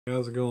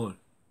How's it going?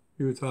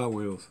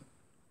 HewittzHotWheelz.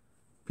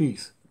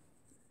 Peace.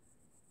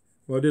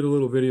 Well, I did a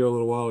little video a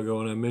little while ago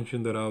and I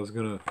mentioned that I was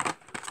going to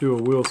do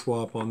a wheel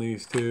swap on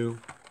these two.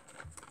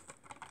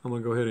 I'm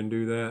going to go ahead and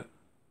do that.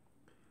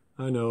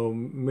 I know,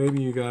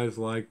 maybe you guys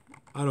I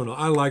don't know,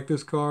 I like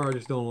this car, I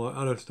just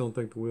don't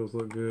think the wheels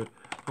look good.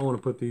 I want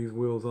to put these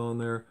wheels on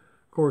there.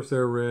 Of course,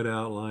 they're red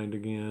outlined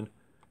again.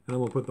 And I'm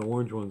going to put the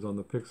orange ones on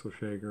the pixel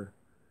shaker.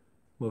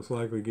 Most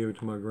likely give it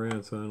to my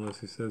grandson unless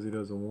he says he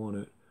doesn't want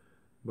it.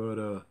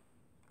 But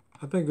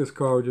I think this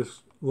car would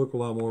just look a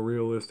lot more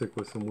realistic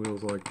with some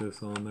wheels like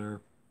this on there.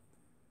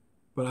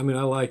 But I mean,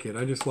 I like it.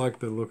 I just like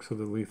the looks of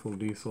the Lethal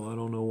Diesel. I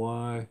don't know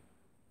why.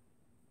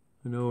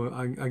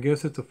 I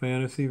guess it's a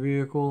fantasy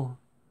vehicle.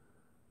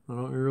 I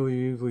don't really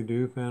usually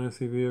do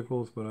fantasy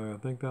vehicles, but I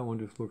think that one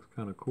just looks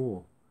kind of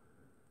cool.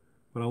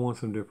 But I want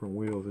some different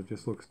wheels. It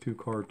just looks too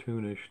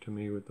cartoonish to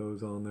me with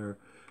those on there.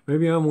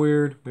 Maybe I'm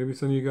weird. Maybe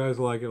some of you guys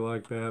like it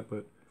like that,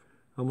 but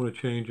I'm going to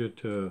change it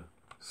to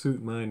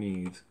suit my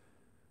needs.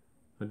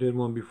 I did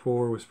one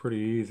before, it was pretty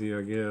easy,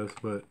 I guess,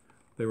 but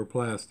they were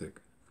plastic.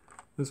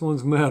 This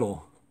one's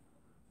metal.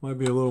 Might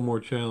be a little more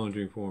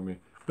challenging for me.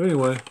 But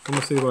anyway, I'm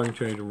going to see if I can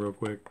change them real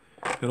quick.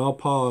 And I'll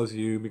pause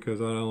you because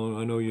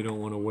I know you don't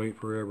want to wait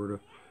forever to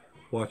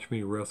watch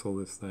me wrestle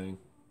this thing.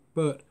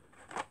 But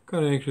I'm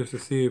kind of anxious to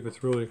see if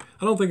it's really...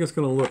 I don't think it's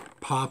going to look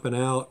popping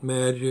out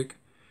magic.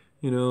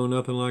 You know,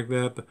 nothing like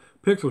that. The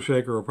pixel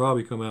shaker will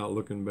probably come out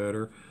looking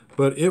better.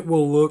 But it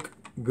will look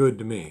good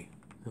to me.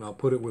 And I'll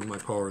put it with my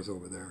cars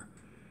over there.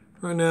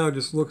 Right now it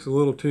just looks a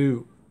little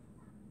too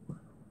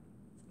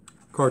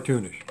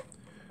cartoonish.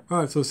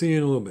 Alright, so see you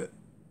in a little bit.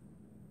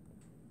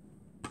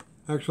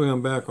 Actually,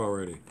 I'm back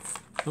already.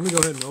 Let me go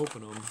ahead and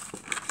open them.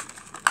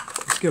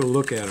 Let's get a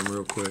look at them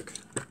real quick.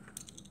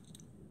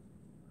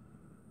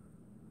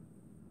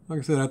 Like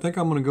I said, I think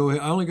I'm going to go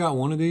ahead. I only got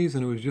one of these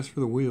and it was just for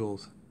the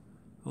wheels.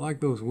 I like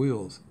those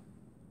wheels.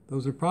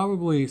 Those are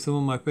probably some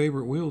of my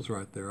favorite wheels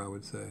right there, I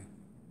would say.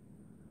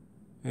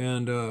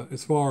 And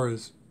as far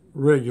as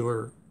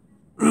regular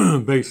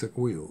basic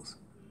wheels.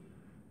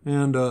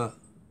 And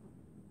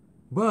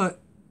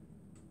but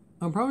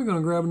I'm probably going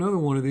to grab another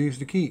one of these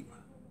to keep.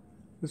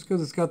 Just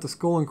because it's got the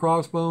skull and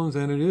crossbones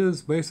and it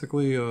is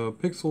basically a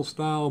pixel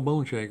style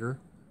bone shaker.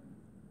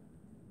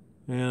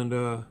 And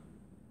but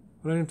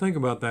I didn't think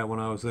about that when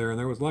I was there, and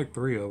there was like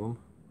 3 of them.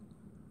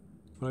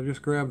 But I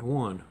just grabbed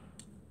one.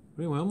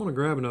 But anyway, I'm going to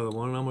grab another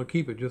one and I'm going to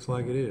keep it just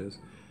like it is.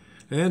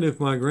 And if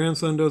my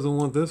grandson doesn't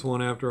want this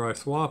one after I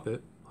swap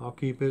it, I'll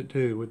keep it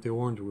too with the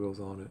orange wheels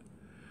on it.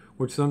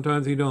 Which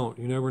sometimes he don't.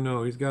 You never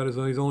know. He's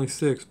only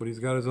 6, but he's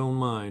got his own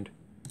mind.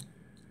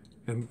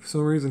 And for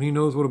some reason he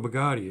knows what a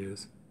Bugatti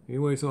is.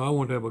 Anyway, so I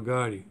want that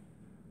Bugatti.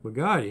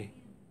 Bugatti?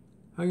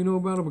 How you know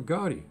about a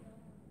Bugatti?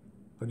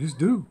 I just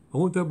do. I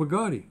want that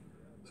Bugatti.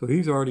 So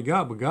he's already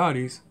got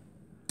Bugattis.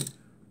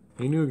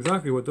 He knew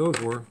exactly what those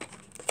were.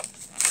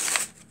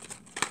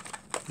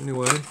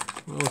 Anyway,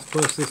 well, let's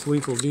press this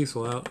Lethal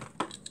Diesel out.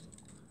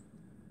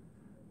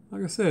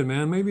 Like I said,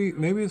 man, maybe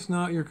it's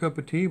not your cup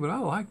of tea, but I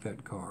like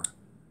that car.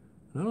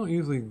 And I don't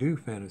usually do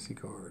fantasy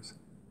cars.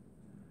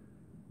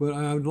 But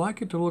I would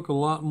like it to look a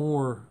lot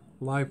more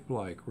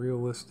lifelike,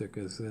 realistic,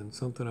 as in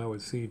something I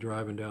would see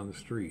driving down the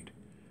street.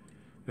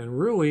 And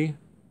really,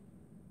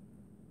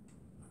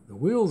 the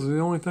wheels are the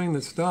only thing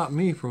that stopped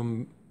me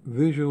from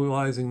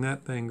visualizing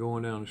that thing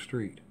going down the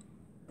street.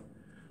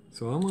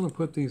 So I'm going to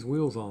put these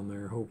wheels on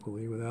there,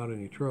 hopefully, without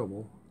any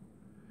trouble.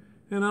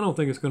 And I don't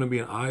think it's going to be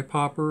an eye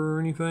popper or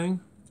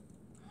anything.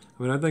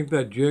 I mean, I think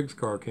that Jigs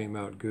car came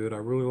out good. I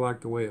really like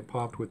the way it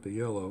popped with the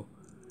yellow.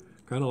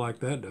 Kind of like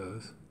that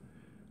does.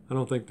 I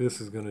don't think this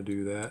is going to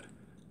do that.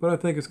 But I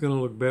think it's going to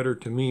look better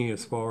to me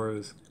as far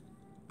as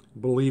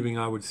believing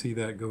I would see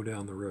that go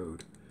down the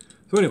road.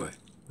 So anyway,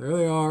 there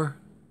they are.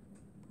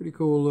 Pretty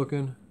cool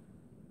looking.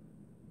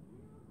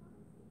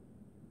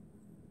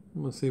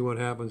 I'm going to see what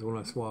happens when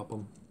I swap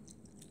them.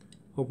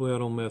 Hopefully I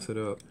don't mess it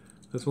up.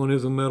 This one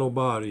is a metal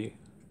body,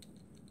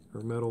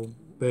 or metal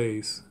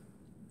base.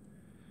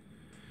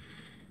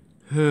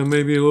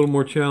 Maybe a little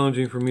more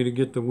challenging for me to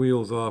get the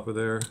wheels off of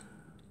there.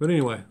 But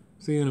anyway,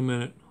 see you in a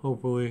minute,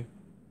 hopefully.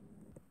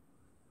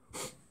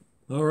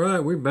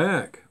 Alright, we're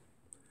back.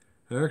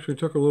 It actually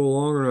took a little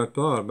longer than I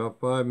thought,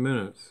 about 5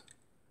 minutes.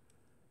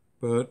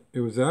 But it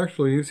was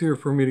actually easier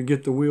for me to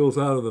get the wheels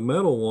out of the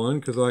metal one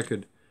because I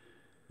could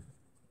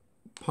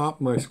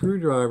pop my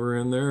screwdriver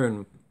in there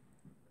and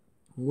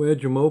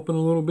wedge them open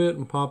a little bit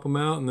and pop them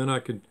out, and then I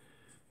could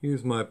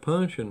use my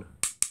punch and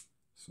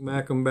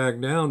smack them back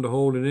down to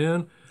hold it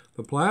in.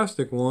 The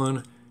plastic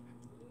one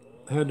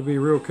had to be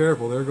real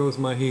careful. There goes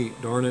my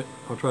heat, darn it.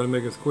 I'll try to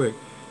make this quick.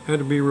 Had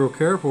to be real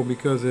careful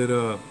because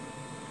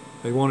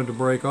they wanted to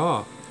break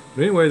off.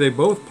 But anyway, they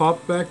both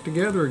popped back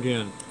together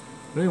again.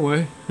 But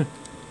anyway,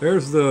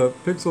 there's the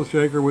pixel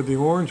shaker with the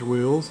orange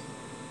wheels,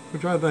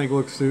 which I think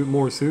looks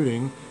more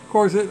suiting. Of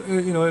course, it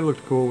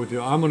looked cool with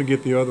you. I'm going to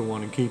get the other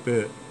one and keep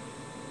it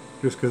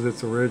just because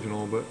it's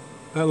original, but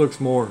that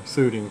looks more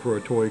suiting for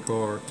a toy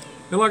car.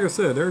 And like I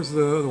said, there's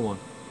the other one.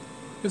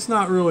 It's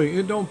not really,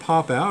 it don't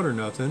pop out or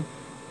nothing.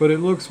 but it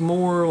looks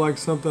more like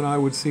something I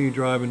would see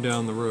driving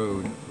down the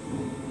road.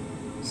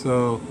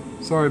 So,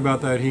 sorry about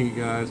that heat,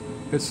 guys.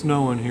 It's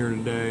snowing here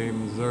today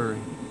in Missouri.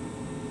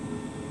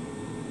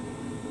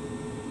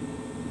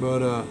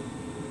 But,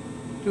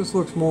 just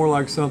looks more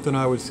like something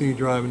I would see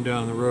driving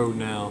down the road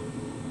now.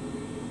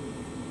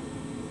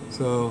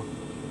 So,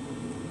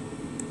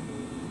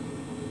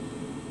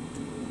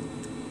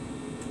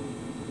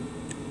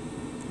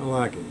 I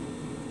like it.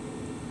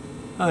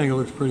 I think it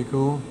looks pretty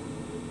cool.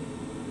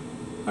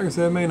 Like I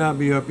said, it may not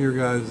be up your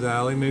guys'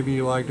 alley. Maybe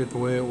you liked it the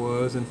way it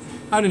was. And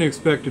I didn't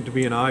expect it to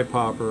be an eye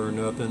popper or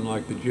nothing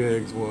like the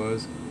Jegs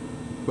was.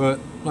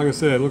 But, like I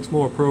said, it looks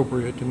more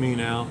appropriate to me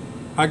now.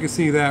 I can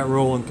see that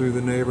rolling through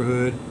the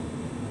neighborhood.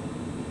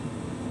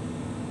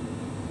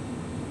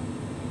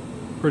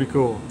 Pretty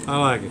cool. I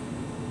like it.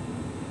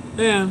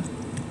 And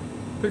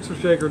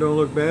pixel shaker don't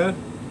look bad.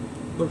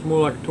 Looks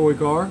more like a toy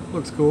car.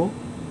 Looks cool.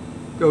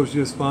 Goes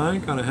just fine.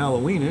 Kind of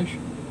Halloweenish.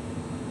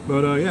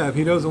 But yeah, if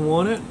he doesn't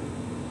want it,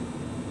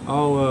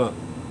 I'll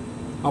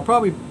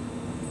probably,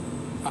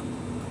 I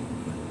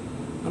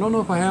don't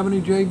know if I have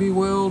any JB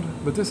Weld,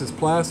 but this is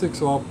plastic,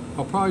 so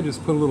I'll probably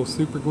just put a little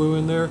super glue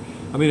in there.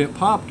 I mean, it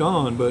popped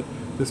on, but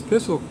this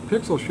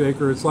pixel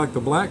shaker, it's like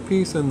the black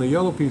piece and the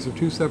yellow piece are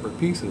two separate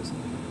pieces.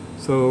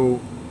 So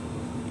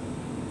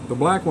the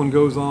black one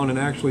goes on and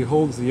actually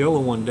holds the yellow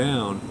one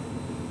down.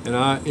 And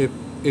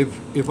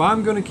if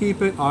I'm going to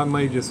keep it, I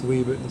may just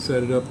leave it and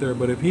set it up there.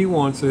 But if he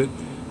wants it,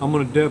 I'm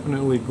going to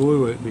definitely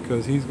glue it,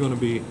 because he's going to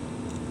be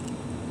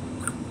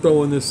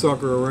throwing this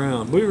sucker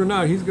around. Believe it or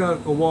not, he's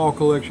got a wall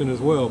collection as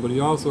well, but he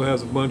also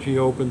has a bunch he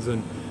opens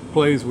and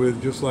plays with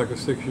just like a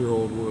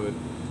 6-year-old would.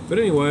 But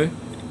anyway,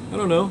 I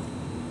don't know.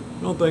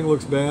 I don't think it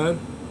looks bad.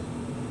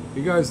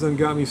 You guys done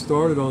got me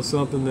started on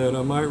something that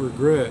I might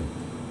regret.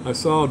 I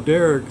saw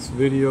Derek's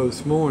video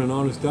this morning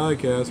on his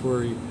diecast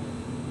where he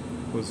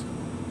was,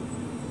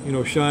 you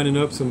know, shining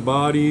up some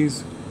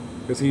bodies,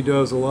 because he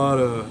does a lot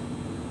of,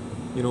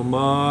 you know,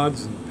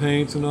 mods and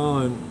paints and all,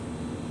 and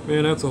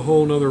man, that's a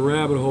whole nother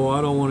rabbit hole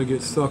I don't want to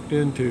get sucked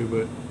into,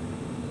 but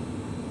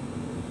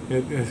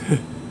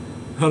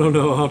I don't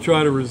know, I'll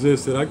try to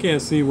resist it. I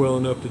can't see well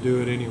enough to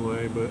do it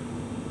anyway, but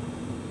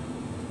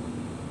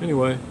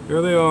anyway,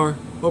 there they are.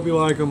 Hope you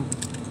like them.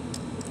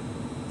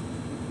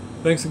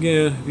 Thanks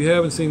again. If you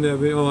haven't seen that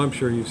video, oh, I'm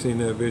sure you've seen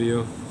that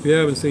video. If you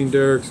haven't seen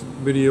Derek's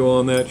video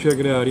on that, check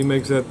it out. He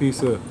makes that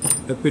piece of,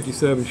 that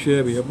 57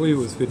 Chevy, I believe it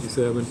was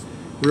 57,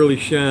 really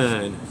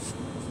shine.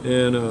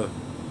 And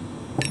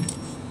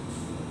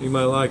you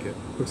might like it.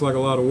 Looks like a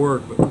lot of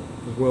work, but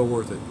it's well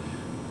worth it.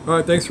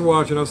 Alright, thanks for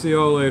watching. I'll see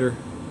y'all later.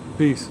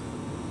 Peace.